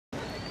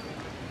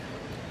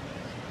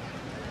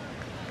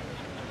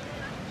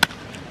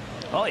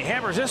Well, he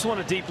hammers this one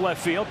to deep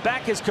left field.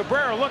 Back is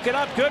Cabrera looking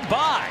up.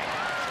 Goodbye.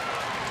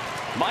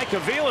 Mike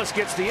Aviles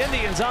gets the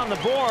Indians on the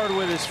board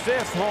with his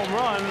 5th home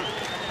run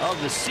of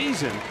the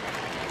season.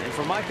 And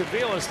for Mike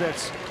Aviles,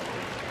 that's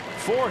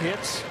 4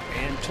 hits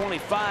and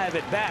 25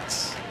 at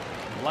bats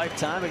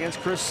lifetime against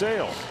Chris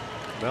Sale.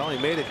 Well,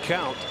 he made it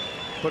count.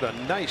 Put a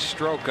nice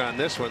stroke on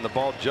this one. The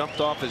ball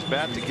jumped off his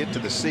bat to get to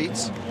the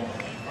seats.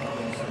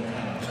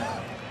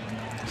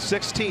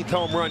 16th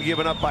home run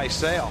given up by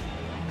Sale.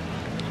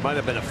 Might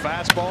have been a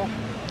fastball.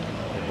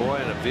 And boy,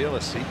 and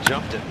Aviles, he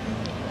jumped it.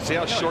 See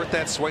how short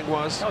that swing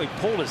was? No, he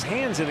pulled his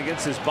hands in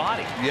against his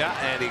body. Yeah,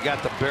 and he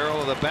got the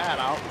barrel of the bat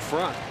out in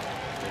front.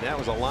 And that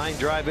was a line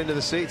drive into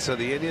the seats. So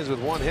the Indians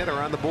with 1 hitter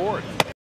on the board.